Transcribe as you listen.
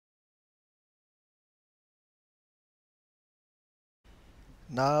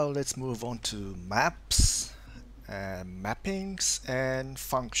Now let's move on to maps, mappings, and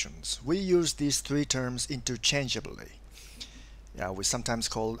functions. We use these three terms interchangeably. Yeah, we sometimes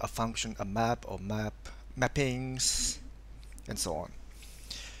call a function a map or mappings, and so on.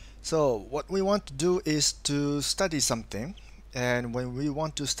 So what we want to do is to study something, and when we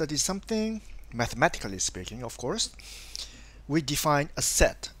want to study something, mathematically speaking, of course, we define a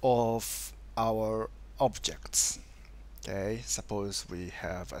set of our objects. Okay, suppose we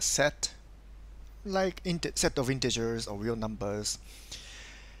have a set like set of integers or real numbers.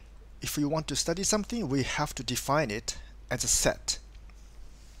 If we want to study something, we have to define it as a set.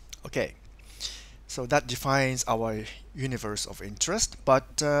 Okay, so that defines our universe of interest,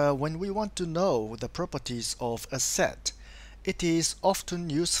 but when we want to know the properties of a set, it is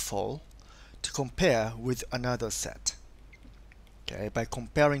often useful to compare with another set. Okay, by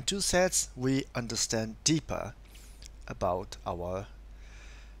comparing two sets, we understand deeper about our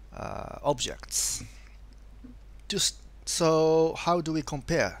objects. So how do we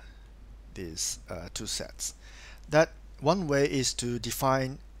compare these two sets? That one way is to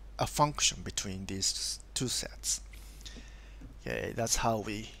define a function between these two sets. Okay, that's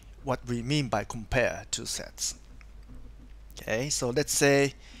what we mean by compare two sets. Okay, so let's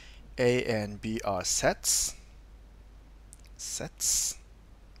say A and B are sets.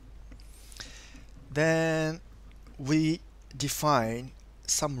 Then we define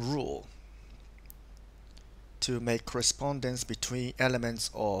some rule to make correspondence between elements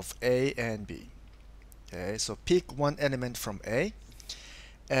of A and B. Okay, so pick one element from A,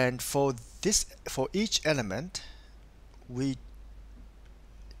 and for each element we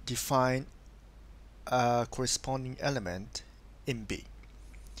define a corresponding element in B.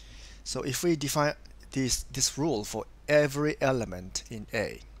 So if we define this rule for every element in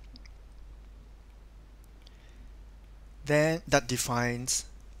A, then that defines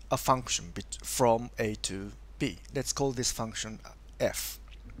a function from A to B. Let's call this function f.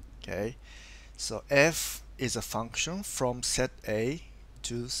 Okay, so f is a function from set A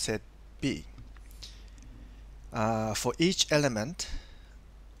to set B. For each element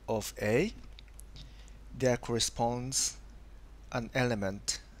of A, there corresponds an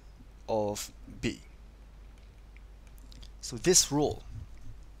element of B. So this rule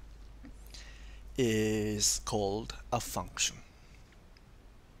is called a function.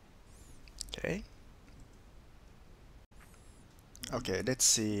 Okay. Okay, let's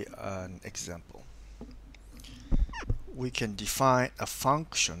see an example. We can define a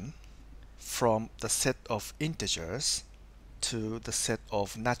function from the set of integers to the set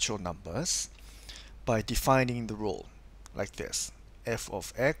of natural numbers by defining the rule like this. F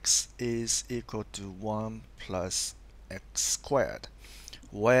of x is equal to 1 plus x squared,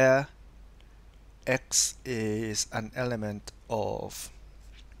 where x is an element of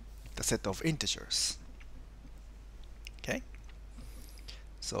the set of integers. Okay,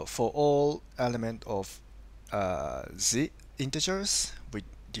 so for all element of z integers, we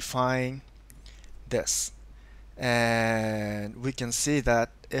define this, and we can see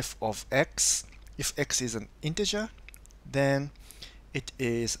that f of x, if x is an integer, then it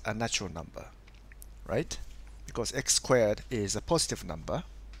is a natural number, right? Because x squared is a positive number.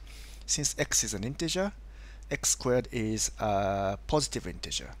 Since x is an integer, x squared is a positive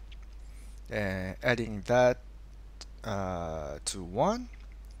integer. Adding that to 1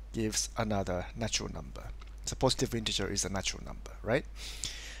 gives another natural number. So positive integer is a natural number, right?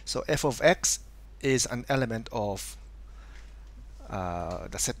 So f of x is an element of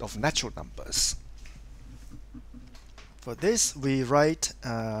the set of natural numbers. For this, we write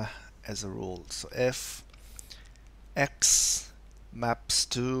as a rule. So f x maps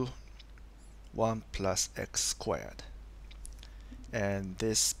to 1 plus x squared. And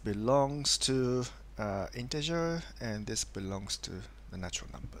this belongs to integer, and this belongs to the natural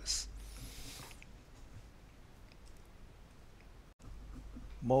numbers.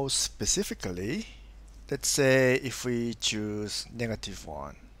 Most specifically, let's say if we choose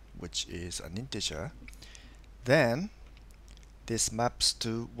 -1, which is an integer, then this maps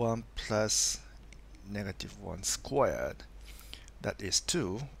to 1 plus -1 squared, that is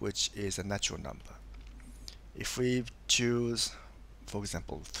 2, which is a natural number. If we choose, for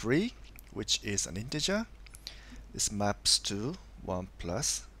example, 3, which is an integer, this maps to 1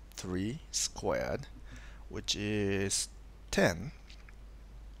 plus 3 squared, which is 10,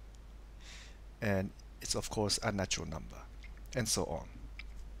 and it's of course a natural number, and so on.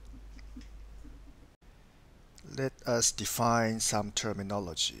 Let us define some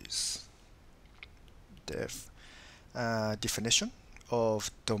terminologies. Definition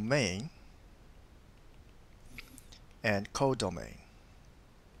of domain and codomain.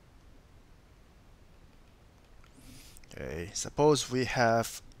 Okay, suppose we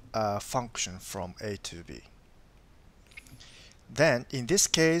have a function from A to B. Then in this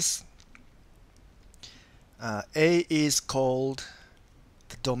case, A is called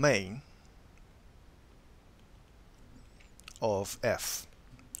the domain of f,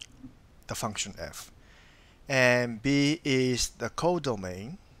 the function f, and B is the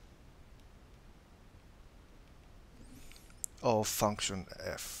codomain of function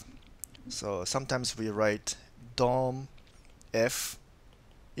f. So sometimes we write dom f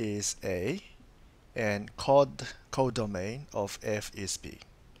is A and codomain of f is B.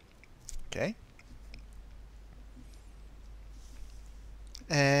 Okay?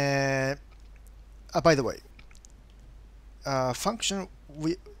 And by the way, function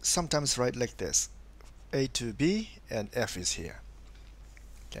we sometimes write like this: A to B and f is here.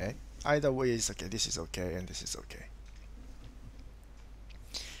 Okay? Either way is okay. This is okay and this is okay.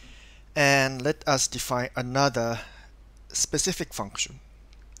 And let us define another specific function.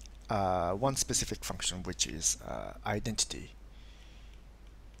 One specific function, which is identity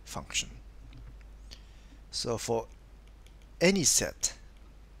function. So for any set,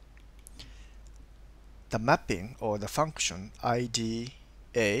 the mapping or the function id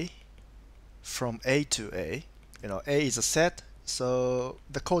a from A to A, A is a set, so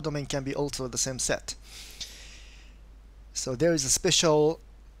the codomain can be also the same set. So there is a special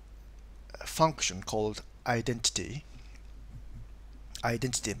function called identity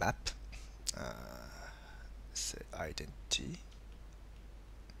map. Say identity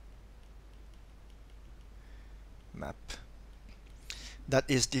map that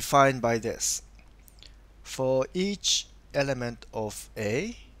is defined by this. For each element of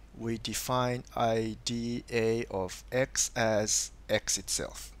A, we define IDA of x as x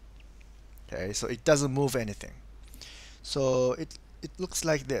itself. Okay, so it doesn't move anything. So it looks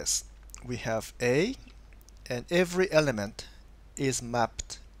like this. We have A, and every element is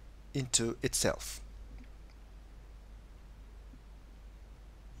mapped into itself.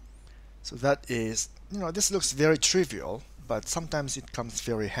 So that is, this looks very trivial, but sometimes it comes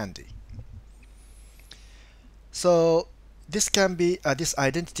very handy. So this can be this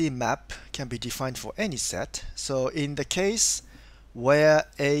identity map can be defined for any set. So in the case where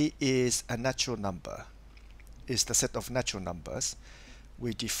A is a natural number, is the set of natural numbers,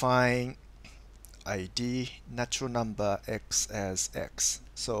 we define ID natural number x as x.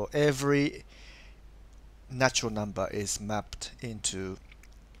 So every natural number is mapped into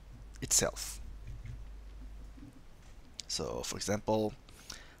itself. So for example,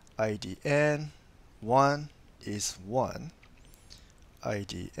 IDN 1 is 1,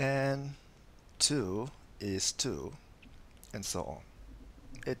 IDN 2 is 2, and so on.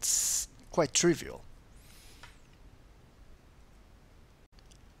 It's quite trivial.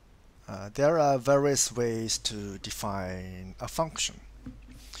 There are various ways to define a function.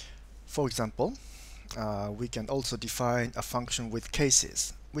 For example, we can also define a function with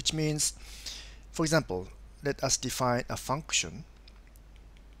cases, which means, for example, let us define a function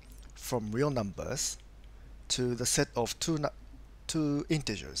from real numbers to the set of two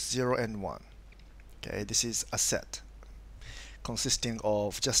integers, 0 and 1. Okay, this is a set consisting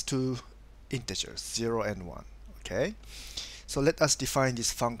of just two integers, 0 and 1. Okay, so let us define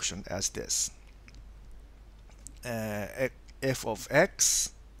this function as this. F of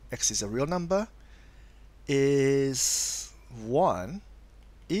x is a real number, is 1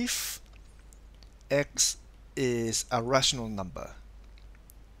 if x is a rational number.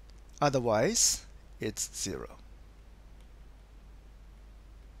 Otherwise, it's 0.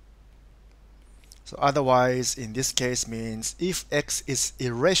 So otherwise, in this case, means if x is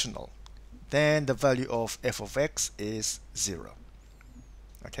irrational, then the value of f of x is 0.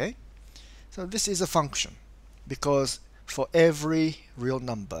 Okay? So this is a function, because for every real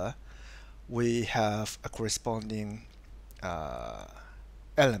number, we have a corresponding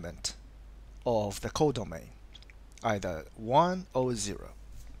element of the codomain, either 1 or 0.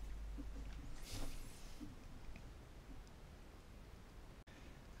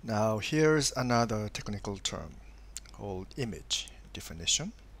 Now here's another technical term called image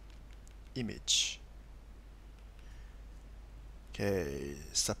definition. Image. Okay,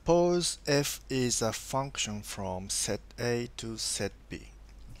 suppose f is a function from set A to set B.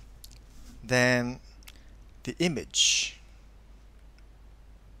 Then the image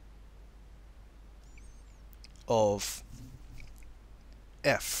of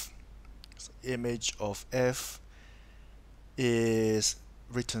f, so image of f is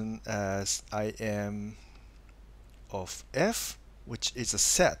written as Im of f, which is a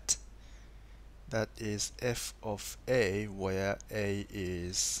set that is f of a, where a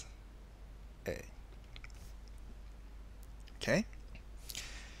is a. Okay,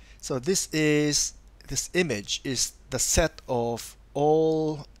 so this image is the set of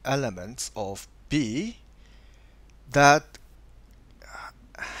all elements of B that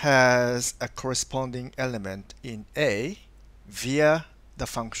has a corresponding element in A via the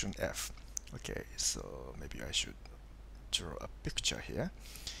function f. Okay, so maybe I should draw a picture here.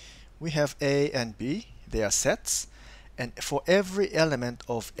 We have A and B, they are sets, and for every element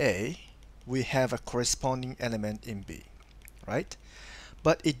of A, we have a corresponding element in B, right?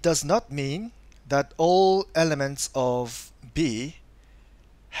 But it does not mean that all elements of B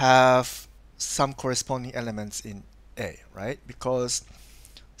have some corresponding elements in A, right? Because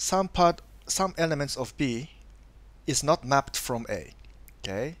some elements of B is not mapped from A.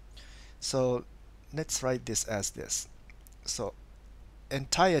 Okay, so let's write this as this. So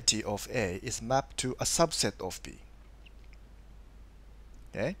entirety of A is mapped to a subset of B.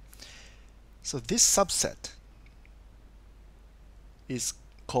 Okay, so this subset is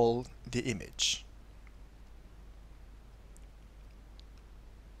called the image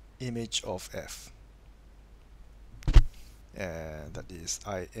of F, and that is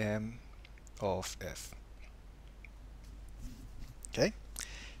Im of F. Okay,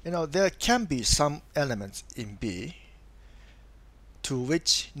 there can be some elements in B to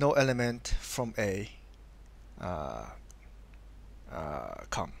which no element from A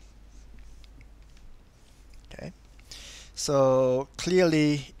come. Okay, so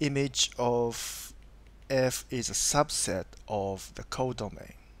clearly image of F is a subset of the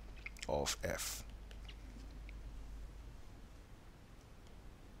codomain of F.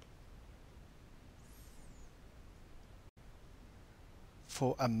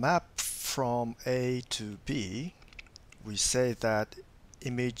 For a map from A to B, we say that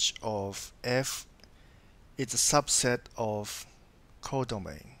image of F is a subset of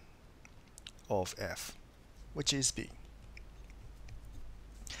codomain of F, which is B.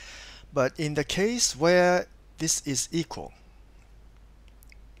 But in the case where this is equal,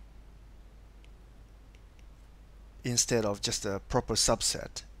 instead of just a proper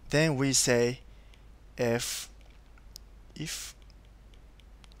subset, then we say if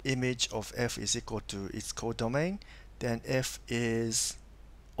image of F is equal to its codomain, then F is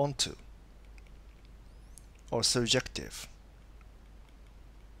onto or surjective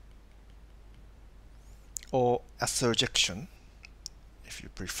or a surjection, if you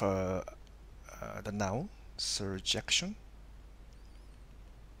prefer the noun surjection,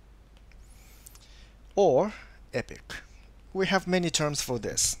 or epic. We have many terms for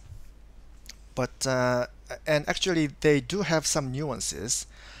this, but and actually they do have some nuances,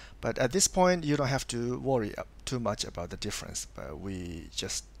 but at this point you don't have to worry too much about the difference, but we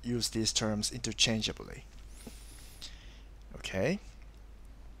just use these terms interchangeably. Okay,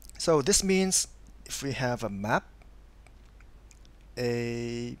 so this means if we have a map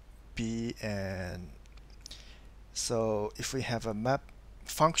A, B, and so if we have a map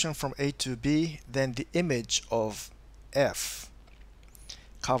function from A to B, then the image of F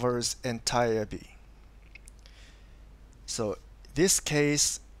covers entire B. So this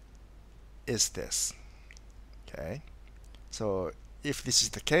case is this. Okay, so if this is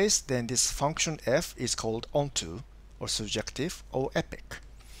the case, then this function F is called onto or surjective or epic.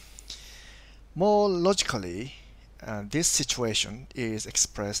 More logically, this situation is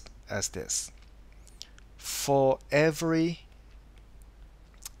expressed as this. For every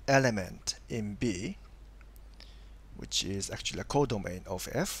element in B, which is actually a codomain of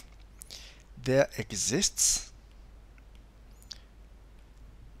F, there exists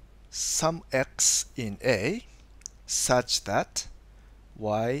some x in A such that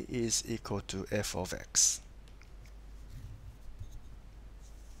y is equal to f of x.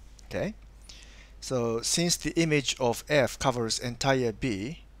 Okay, so since the image of F covers entire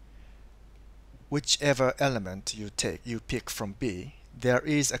B, whichever element you pick from B, there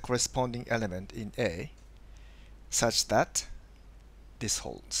is a corresponding element in A such that this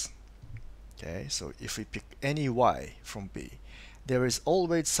holds. Okay, so if we pick any y from B, there is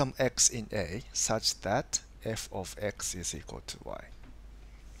always some x in A such that f of x is equal to y.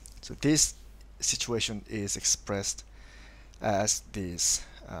 So this situation is expressed as this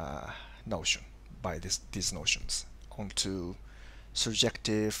notion, by these notions, onto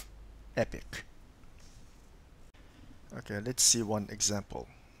surjective, epic. Okay, let's see one example.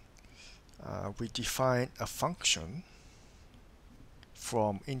 We define a function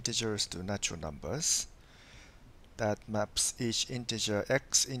from integers to natural numbers that maps each integer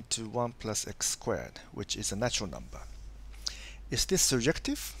x into 1 plus x squared, which is a natural number. Is this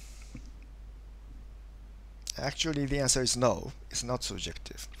surjective? Actually, the answer is no, it's not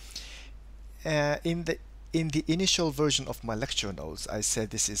surjective. In the in the initial version of my lecture notes, I said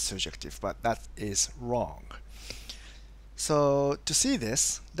this is surjective, but that is wrong. So to see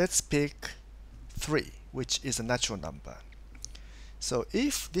this, let's pick 3, which is a natural number. So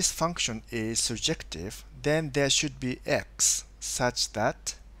if this function is surjective, then there should be x such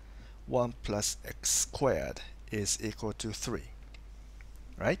that 1 plus x squared is equal to 3,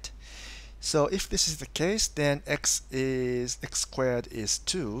 right? So if this is the case, then x squared is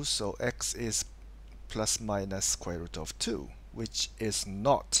 2, so x is plus minus square root of 2, which is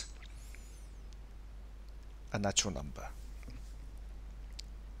not a natural number.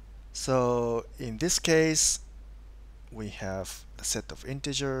 So in this case, we have a set of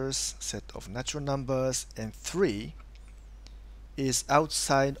integers, set of natural numbers, and 3 is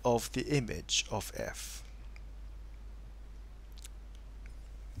outside of the image of f.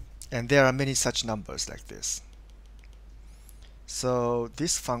 And there are many such numbers like this. So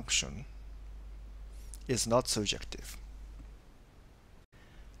this function is not surjective.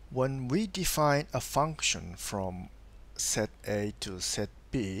 When we define a function from set A to set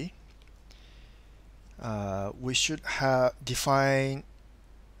B, we should define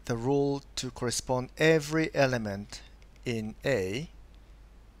the rule to correspond every element in A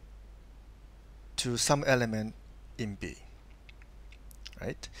to some element in B,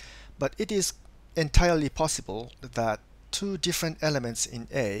 right? But it is entirely possible that 2 different elements in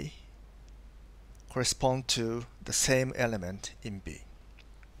A correspond to the same element in B.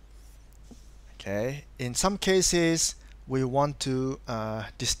 Okay, in some cases we want to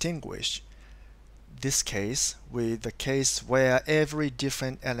distinguish this case with the case where every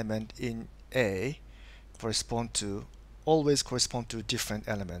different element in A always correspond to different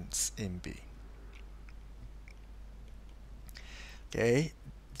elements in B. Okay,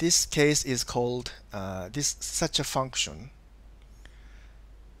 this case is called such a function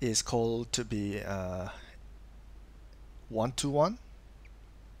is called to be one-to-one,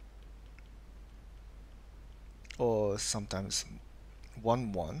 or sometimes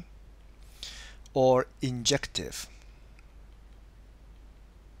 1-1, or injective,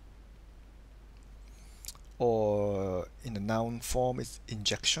 or in the noun form it's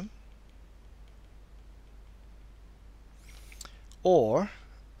injection, or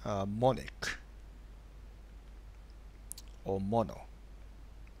monic or mono,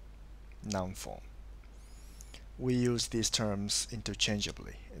 noun form. We use these terms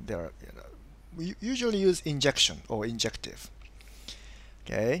interchangeably. We usually use injection or injective.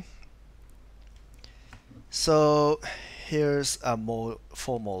 Okay, so here's a more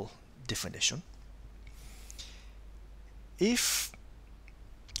formal definition. If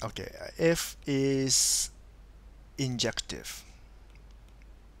F is injective,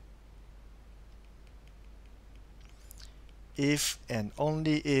 if and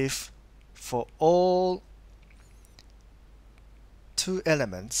only if for all 2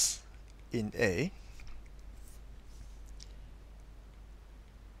 elements in A,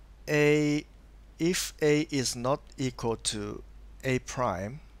 if A is not equal to A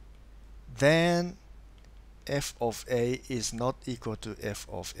prime, then f of A is not equal to f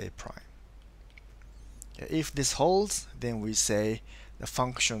of A prime. If this holds, then we say the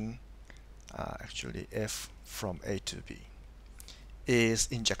function, actually f from A to B, is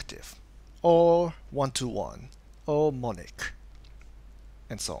injective, or one-to-one, or monic,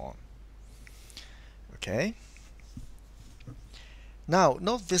 and so on. Okay. Now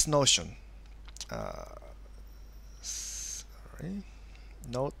note this notion.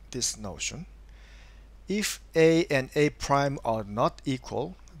 Note this notion. If A and A prime are not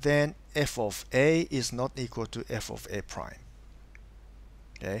equal, then f of A is not equal to f of A prime.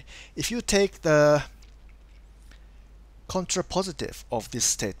 Okay. If you take the contrapositive of this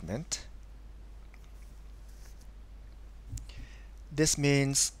statement, this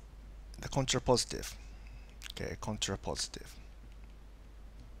means the contrapositive. Okay, contrapositive.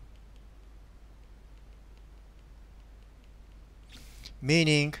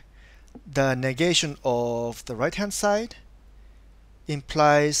 Meaning the negation of the right hand side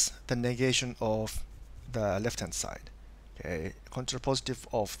implies the negation of the left hand side. Okay, contrapositive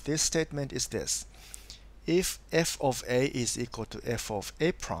of this statement is this: if f of A is equal to f of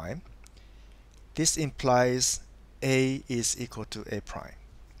A prime, this implies A is equal to A prime.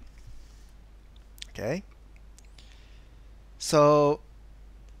 Okay, so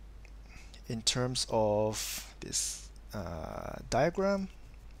in terms of this diagram,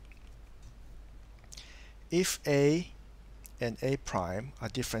 if A and A prime are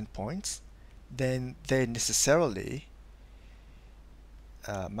different points, then they necessarily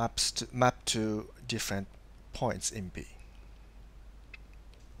map to different points in B.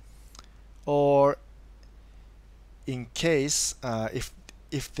 Or in case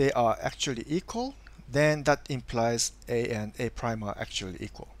if they are actually equal, then that implies A and A prime are actually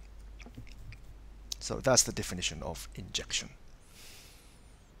equal. So that's the definition of injection.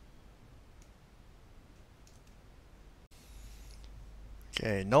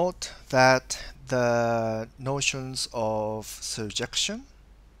 Okay, note that the notions of surjection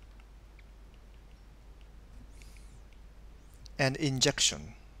and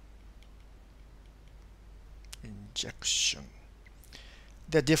injection,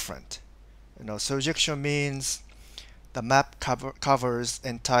 they're different. Surjection means the map covers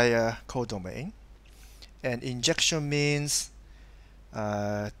entire codomain, and injection means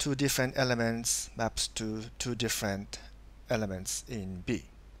two different elements maps to two different elements in B,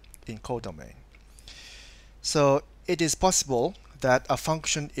 in codomain. So it is possible that a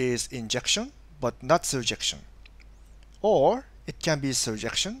function is injection but not surjection, or it can be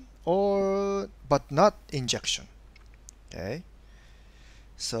surjection or but not injection. Okay,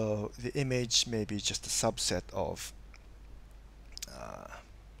 so the image may be just a subset of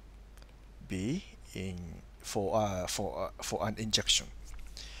B for an injection.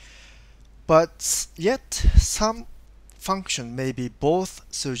 But yet some function may be both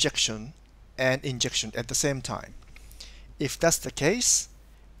surjection and injection at the same time. If that's the case,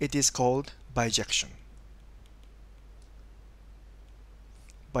 it is called bijection,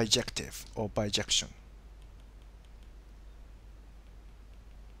 bijective or bijection.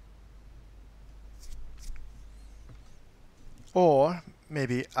 Or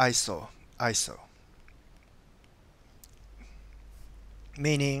maybe iso,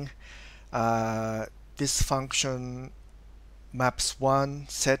 meaning this function maps one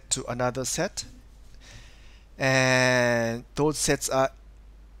set to another set, and those sets are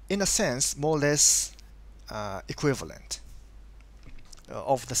in a sense more or less equivalent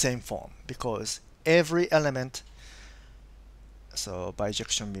of the same form, because every element, so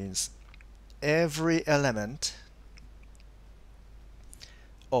bijection means every element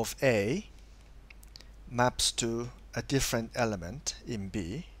of A maps to a different element in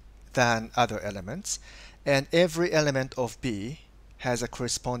B than other elements, and every element of B has a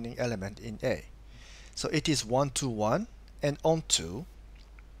corresponding element in A. So it is 1 to 1 and onto.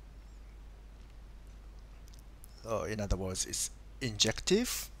 In other words, it's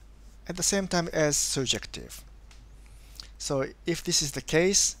injective at the same time as surjective. So if this is the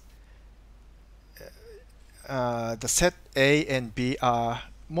case, the set A and B are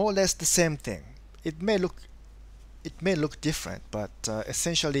more or less the same thing. It may look different, but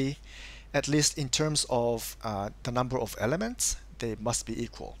essentially, at least in terms of the number of elements, they must be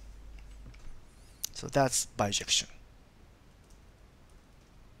equal. So that's bijection.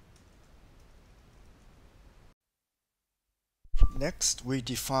 Next, we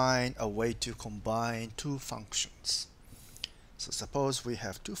define a way to combine two functions. So suppose we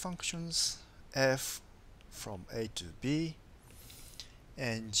have two functions, f from A to B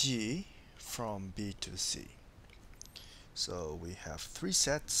and g from B to C. So we have three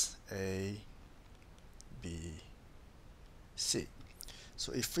sets, A, B, C.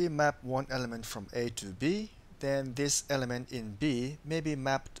 So if we map one element from A to B, then this element in B may be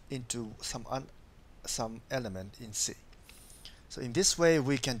mapped into some element in C. So in this way,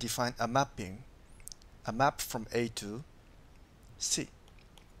 we can define a map from A to C.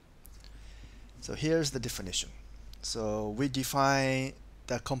 So here's the definition. So we define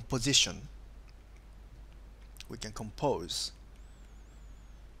the composition. We can compose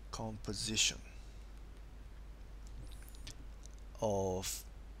composition of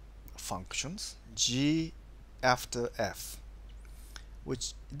functions g after f,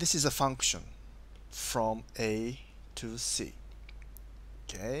 which this is a function from A to C.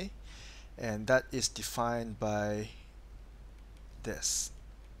 Okay, and that is defined by this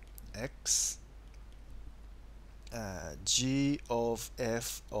x g of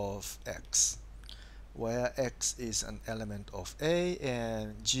f of x, where x is an element of A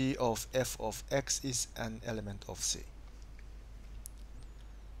and g of f of x is an element of C.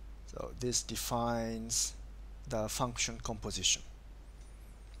 So this defines the function composition.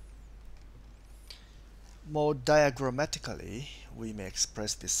 More diagrammatically, we may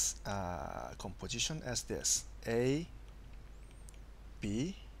express this composition as this: A,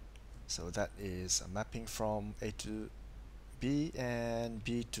 B, so that is a mapping from A to B, and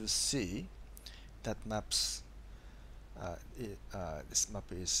B to C. That maps, this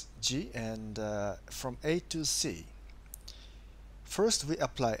map is G, and from A to C, first we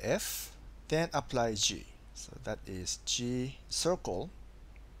apply F, then apply G. So that is G circle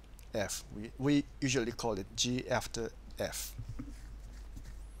F. We usually call it G after F.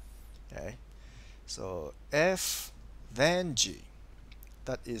 Okay, so F then g.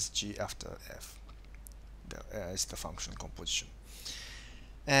 That is g after f. Is the function composition.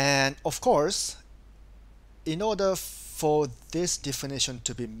 And of course, in order for this definition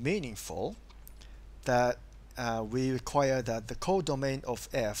to be meaningful, that we require that the codomain of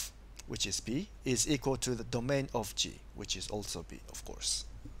f, which is b, is equal to the domain of g, which is also b, of course.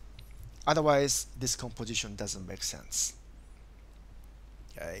 Otherwise, this composition doesn't make sense.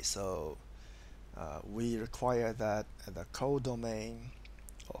 Okay, so we require that the codomain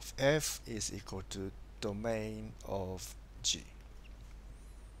of f is equal to domain of g.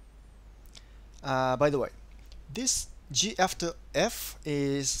 By the way, this g after f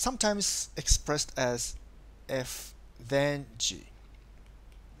is sometimes expressed as f then g.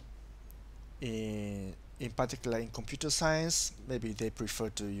 In particular, in computer science, maybe they prefer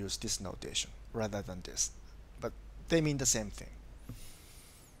to use this notation rather than this, but they mean the same thing.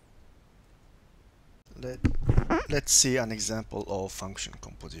 Let's see an example of function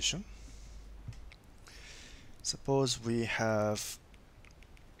composition. Suppose we have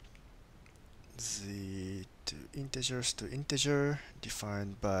the two integers to integer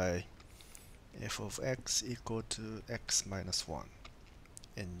defined by f of x equal to x minus 1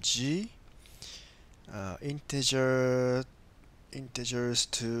 and g integers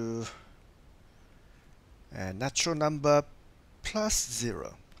to a natural number plus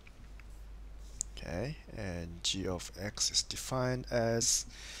 0. Okay, and g of x is defined as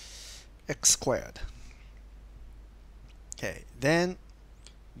x squared. Okay, then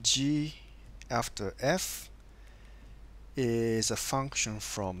g after f is a function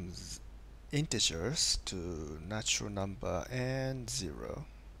from integers to natural number and 0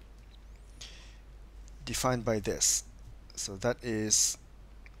 defined by this. So that is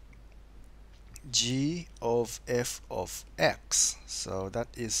g of f of x. So that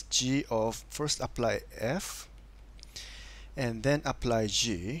is g of, first apply f and then apply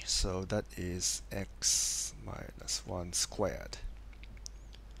g, so that is x minus 1 squared.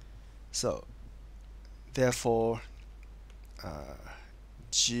 So therefore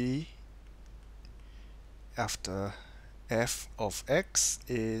g after f of x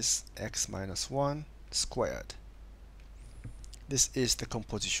is x minus 1 squared. This is the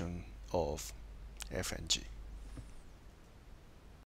composition of f and g.